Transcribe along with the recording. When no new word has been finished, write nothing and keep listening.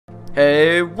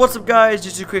Hey, what's up guys,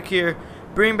 Just Quick here,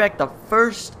 bringing back the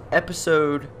first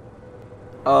episode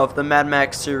of the Mad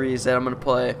Max series that I'm going to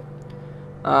play.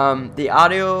 The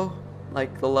audio,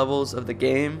 like the levels of the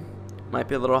game, might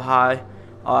be a little high.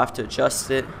 I'll have to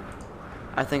adjust it.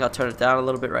 I think I'll turn it down a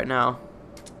little bit right now,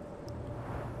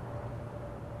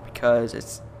 because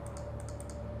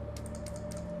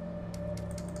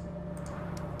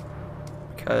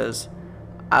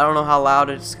I don't know how loud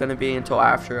it's going to be until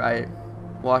after I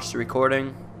watch the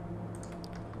recording.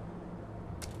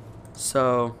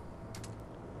 So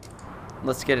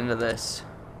let's get into this.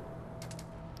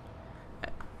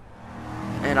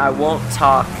 And I won't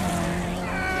talk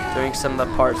during some of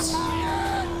the parts.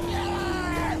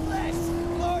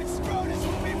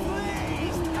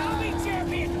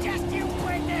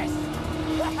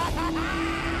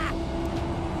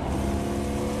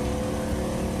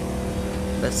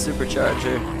 The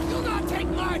supercharger. You'll not take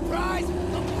my prize!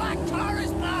 The black car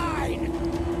is mine!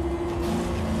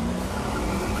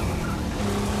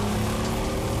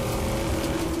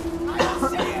 I don't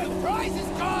see you! Prize is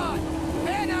gone!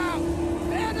 There now!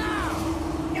 There now!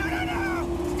 No, no,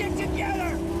 no! Stick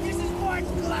together! This is one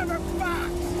clever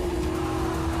fox!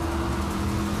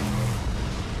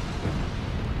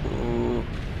 Ooh.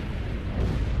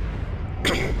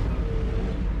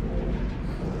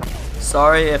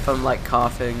 Sorry if I'm like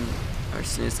coughing or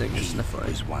sneezing just in the front.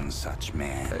 Was one such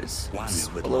man, one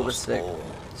who had lost all,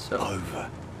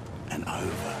 over and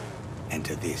over, and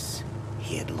to this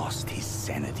he had lost his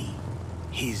sanity.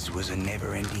 His was a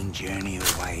never-ending journey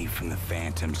away from the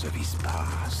phantoms of his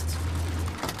past.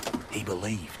 He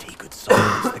believed he could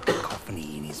silence the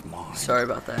cacophony in his mind. Sorry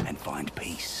about that. And find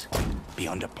peace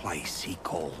beyond a place he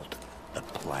called the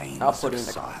Plains I'll put of in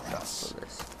the Silence. for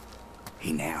this.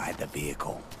 He now had the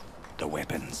vehicle, the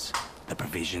weapons, the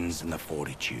provisions, and the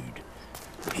fortitude.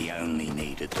 He only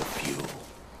needed the fuel.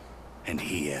 And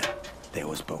here, there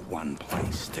was but one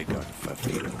place to go for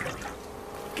fuel.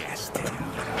 Gastown.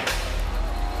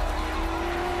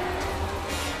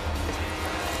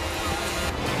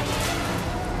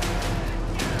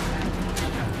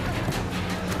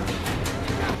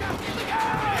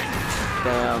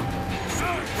 Damn.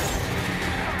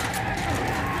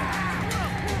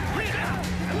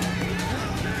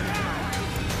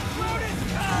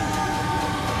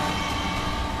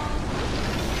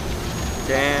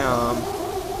 Damn.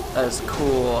 That is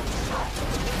cool.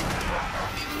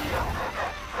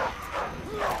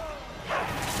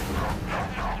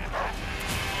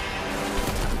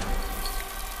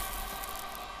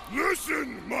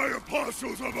 Listen, my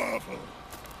apostles of Apple.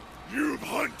 You've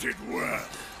hunted well.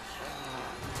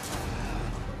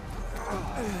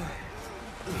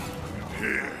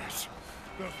 Here's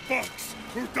the fox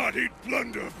who thought he'd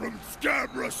plunder from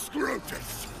Scabra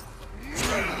Scrotus.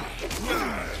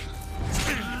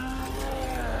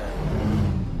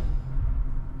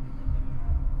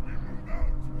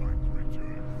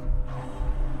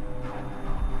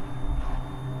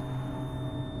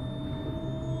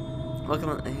 Look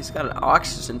at him, he's got an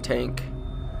oxygen tank.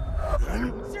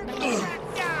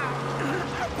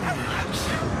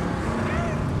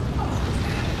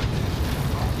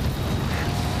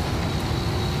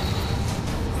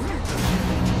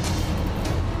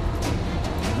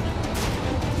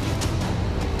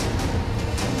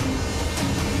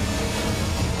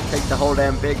 Take the whole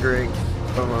damn big rig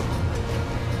from him.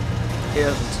 He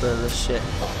doesn't deserve this shit.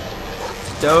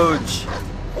 It's Doge.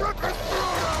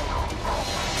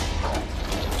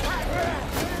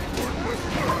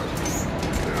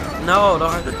 No,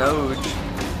 don't hurt the Doge.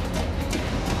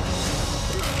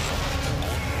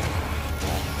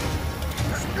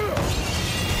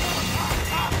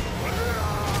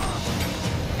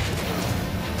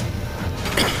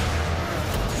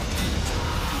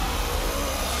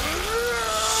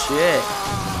 Shit.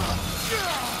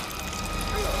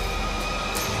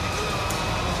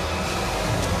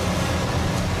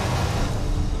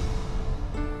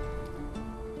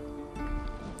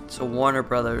 It's a Warner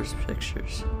Brothers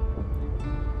Pictures.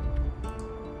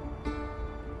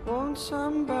 Won't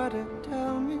somebody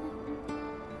tell me?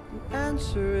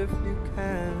 Answer if you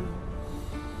can.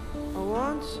 I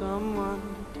want someone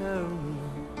to tell me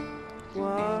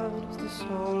what's the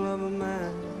soul of a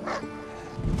man.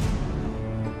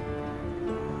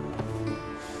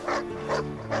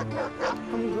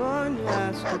 I'm going to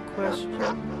ask a question.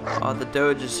 Oh, the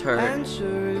Doge is hurt.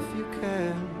 Answer if you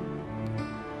can.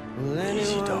 Will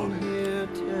anyone here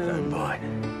tell Don't me bite.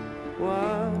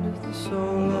 what is the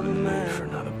soul of a man? For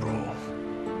another brawl.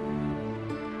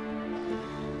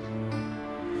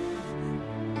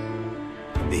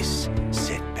 This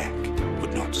setback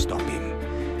would not stop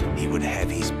him. He would have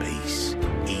his peace,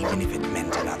 even if it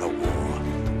meant another war.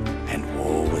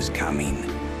 was coming,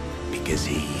 because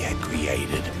he had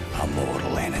created a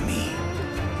mortal enemy.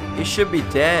 He should be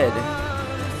dead.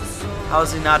 How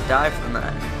does he not die from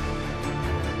that?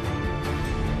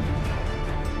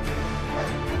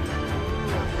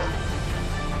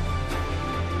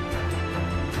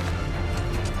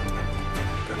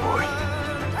 Good boy.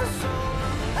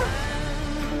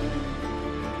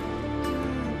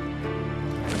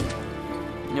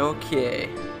 Okay.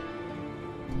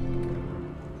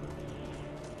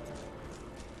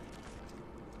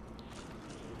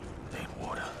 Need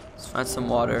water. Let's find some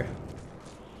water.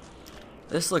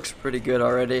 This looks pretty good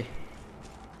already.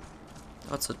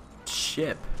 Oh, it's a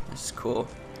ship. This is cool.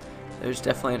 There's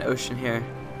definitely an ocean here.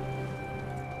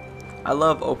 I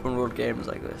love open world games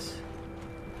like this.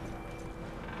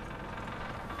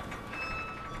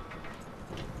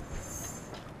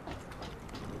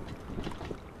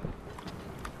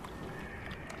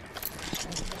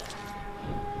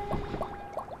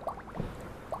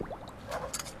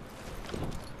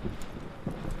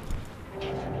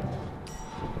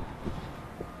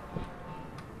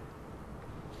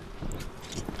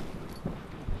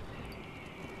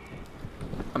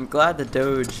 I'm glad the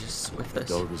Doge is with us.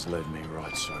 Dog has led me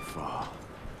right so far.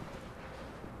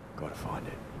 Gotta find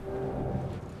it.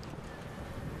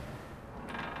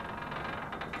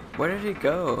 Where did he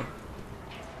go?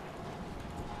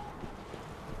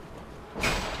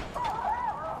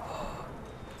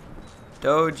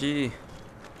 Doji.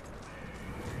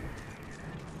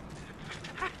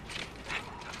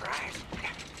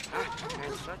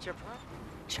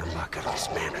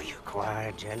 Chumbuckles, man, are you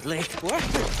quiet, gently? What?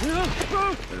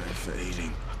 For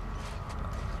eating.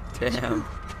 Damn.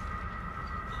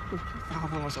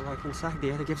 Father was alive inside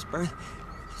the other gives birth.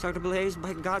 So to blaze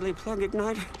by godly plug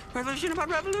ignite. Revolution about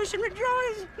revolution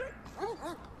rejoice.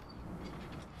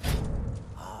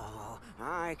 Oh,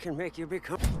 I can make you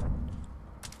become.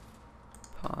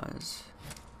 Pause.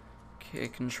 Okay,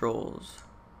 controls.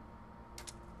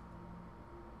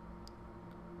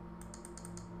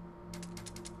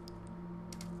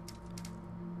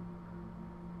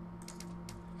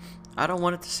 I don't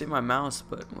want it to see my mouse,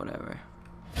 but whatever.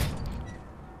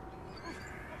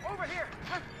 Over here!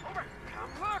 Over!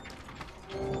 Come look!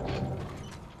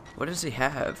 What does he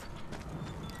have?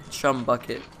 Chum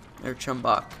bucket or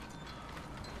chumbuck.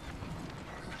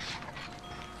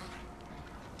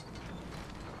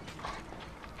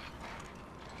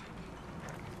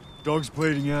 Dog's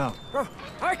bleeding out. Oh,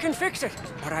 I can fix it,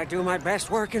 but I do my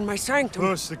best work in my sanctum.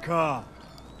 Push the car.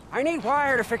 I need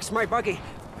wire to fix my buggy.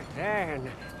 But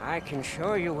then I can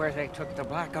show you where they took the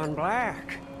black on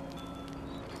black.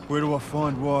 Where do I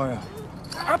find wire?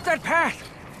 Up that path!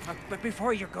 But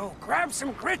before you go, grab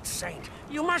some grit, Saint.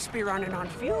 You must be running on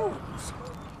fumes.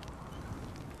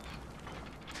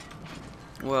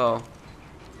 Well.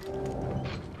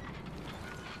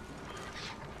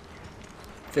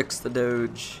 Fix the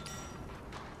Doge.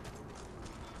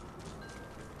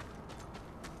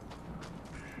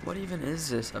 What even is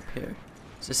this up here?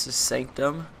 Is this a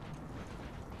sanctum?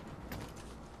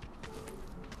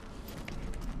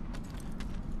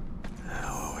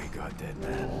 Oh, we got dead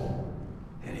man.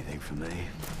 Anything for me?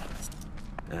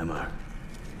 Ammo.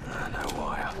 No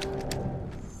wire.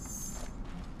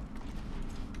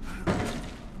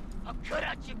 I'll cut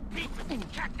out your beak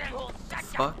and cut that whole sack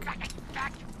Fuck.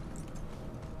 back.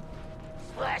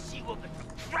 Slash you with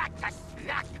a crack to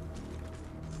snack.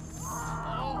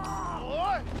 Oh,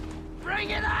 boy! Bring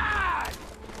it on!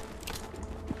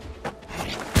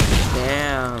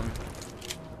 Damn.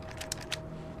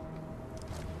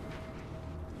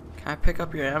 Can I pick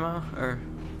up your ammo? Or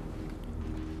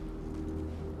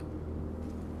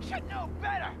Should know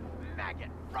better, maggot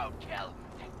roadkill.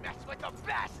 They mess with the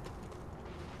best.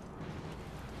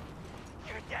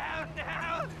 You're down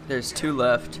now. there's two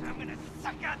left. I'm gonna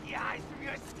suck out the eyes from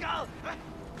your skull.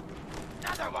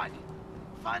 Another one.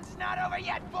 Fun's not over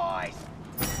yet, boys.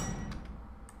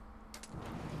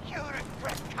 You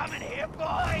regret coming here,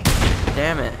 boy.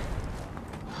 Damn it.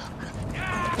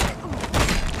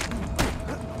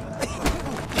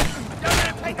 You're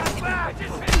gonna take us back.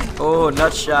 Oh,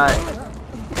 nut shot.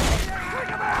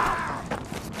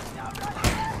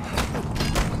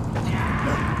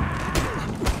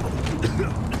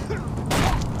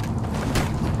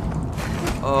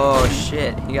 Oh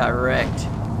shit, he got wrecked.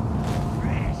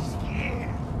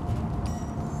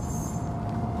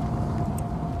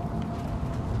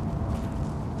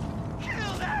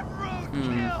 Kill that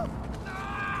roadkill.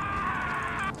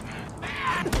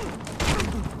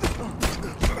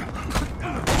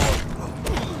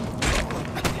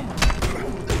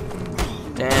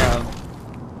 Damn.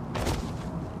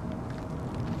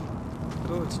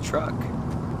 Oh, it's a truck.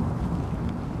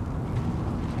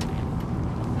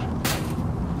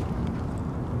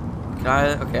 Can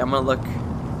I? Okay, I'm gonna look.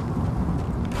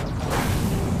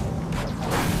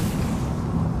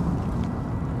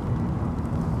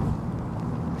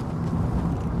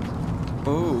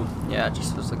 Ooh, yeah,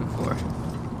 just what I was looking for.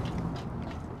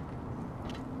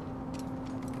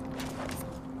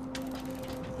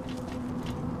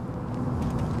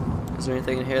 Is there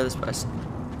anything in here? This place.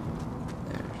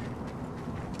 There.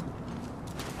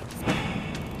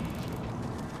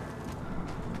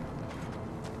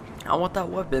 I want that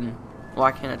weapon.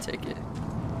 Why can't I take it?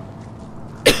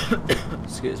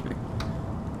 Excuse me.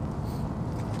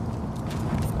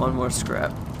 One more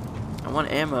scrap. I want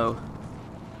ammo.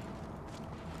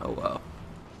 Oh wow.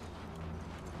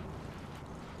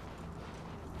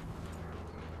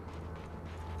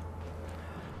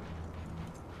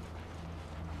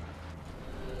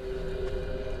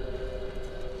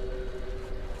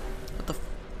 What the f—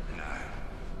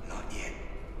 No, not yet.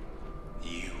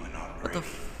 You were not what the ready.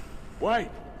 f— Wait!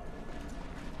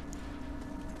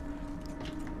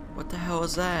 what the hell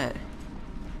is that?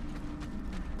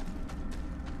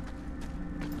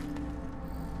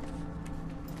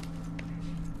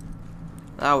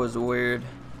 That was weird.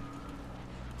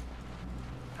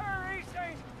 Hurry,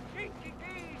 Saint! Dinky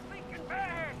D's leaking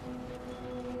bad!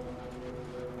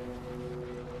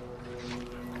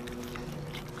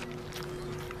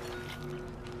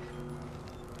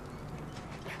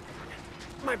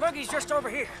 My buggy's just over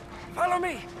here. Follow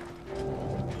me.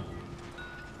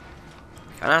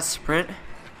 Can I sprint?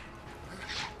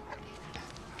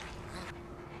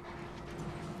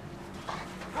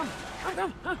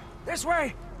 Come. This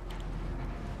way.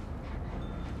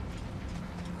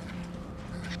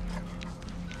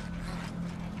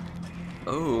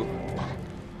 Oh.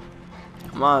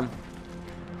 Come on.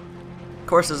 Of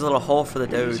course, there's a little hole for the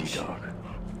Doge. Easy, dog.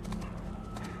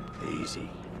 Easy.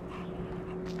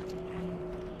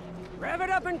 Rev it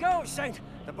up and go, Saint.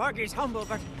 The buggy's humble,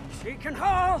 but she can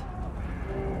haul.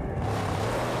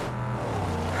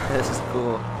 This is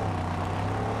cool.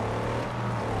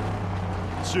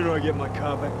 The sooner I get my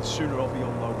car back, the sooner I'll be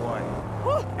on my way.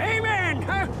 Woo, amen!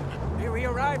 May we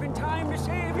arrive in time to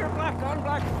save your black on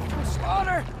black from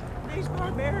slaughter. These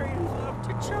barbarians love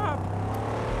to chop.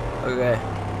 Okay.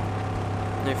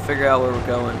 Let me figure out where we're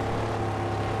going.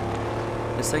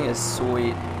 This thing is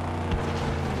sweet.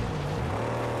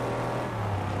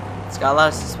 It's got a lot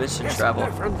of suspension Yes, travel.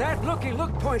 from that look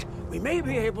point, we may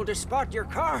be able to spot your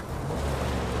car.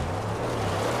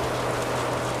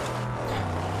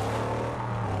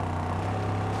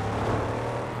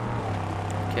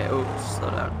 Okay, oh, slow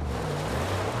down.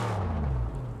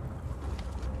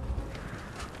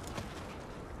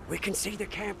 We can see the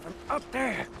camp from up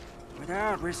there,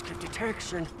 without risk of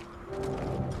detection.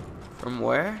 From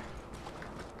where?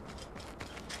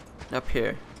 Up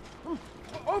here.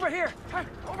 Over here!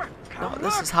 Over! No, Come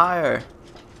this look. is higher.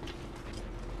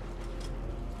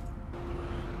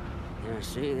 Yeah,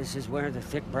 see, this is where the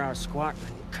thick brow squat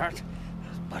and cut.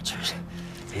 Butchers.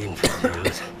 In for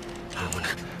those.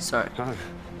 Sorry. Oh,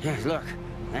 yeah, look.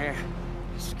 There.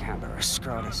 Scabrous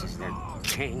Scrotus is their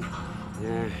king.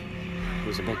 Yeah.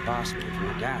 He's a big boss man from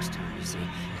the gas town, you see.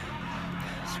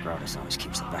 Scrotus always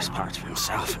keeps the best parts for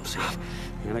himself.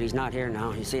 Yeah, but he's not here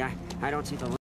now. You see, I don't see the